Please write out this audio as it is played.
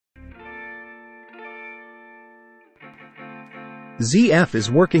ZF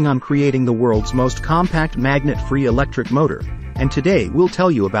is working on creating the world's most compact magnet-free electric motor, and today we'll tell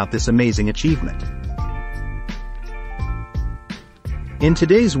you about this amazing achievement. In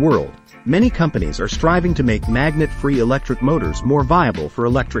today's world, many companies are striving to make magnet-free electric motors more viable for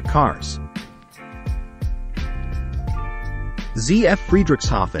electric cars. ZF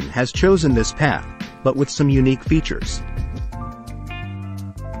Friedrichshafen has chosen this path, but with some unique features.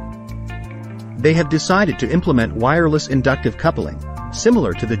 They have decided to implement wireless inductive coupling,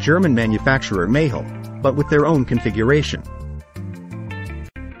 similar to the German manufacturer Mahle, but with their own configuration.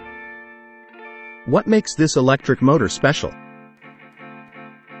 What makes this electric motor special?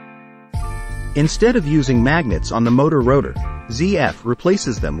 Instead of using magnets on the motor rotor, ZF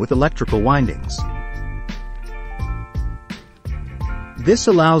replaces them with electrical windings. This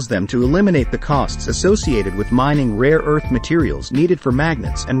allows them to eliminate the costs associated with mining rare earth materials needed for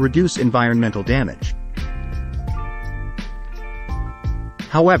magnets and reduce environmental damage.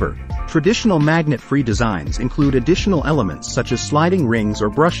 However, traditional magnet-free designs include additional elements such as sliding rings or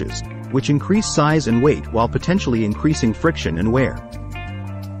brushes, which increase size and weight while potentially increasing friction and wear.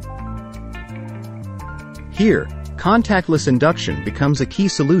 Here, contactless induction becomes a key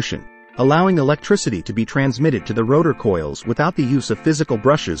solution, allowing electricity to be transmitted to the rotor coils without the use of physical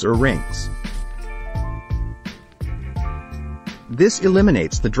brushes or rings. This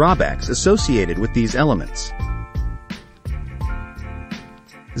eliminates the drawbacks associated with these elements.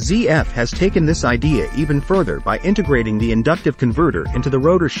 ZF has taken this idea even further by integrating the inductive converter into the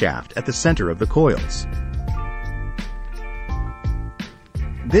rotor shaft at the center of the coils.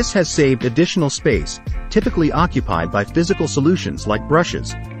 This has saved additional space, typically occupied by physical solutions like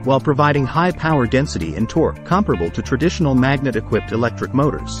brushes, while providing high power density and torque comparable to traditional magnet-equipped electric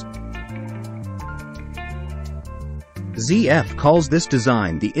motors. ZF calls this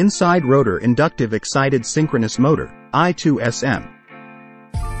design the Inside Rotor Inductive Excited Synchronous Motor, I2SM.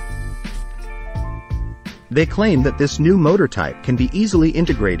 They claim that this new motor type can be easily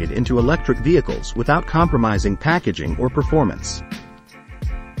integrated into electric vehicles without compromising packaging or performance.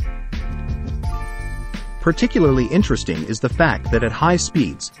 Particularly interesting is the fact that at high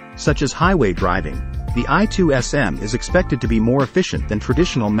speeds, such as highway driving, the I2SM is expected to be more efficient than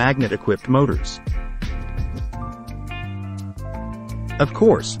traditional magnet-equipped motors. Of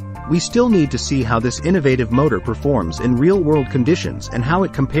course, we still need to see how this innovative motor performs in real-world conditions and how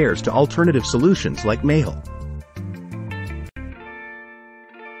it compares to alternative solutions like Mahle.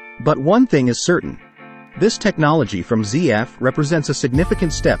 But one thing is certain. This technology from ZF represents a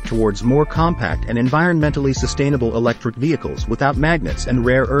significant step towards more compact and environmentally sustainable electric vehicles without magnets and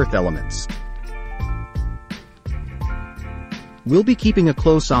rare earth elements. We'll be keeping a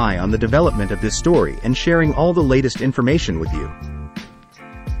close eye on the development of this story and sharing all the latest information with you.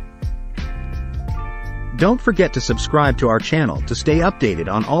 Don't forget to subscribe to our channel to stay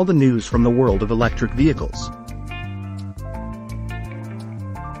updated on all the news from the world of electric vehicles.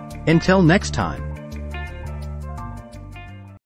 Until next time.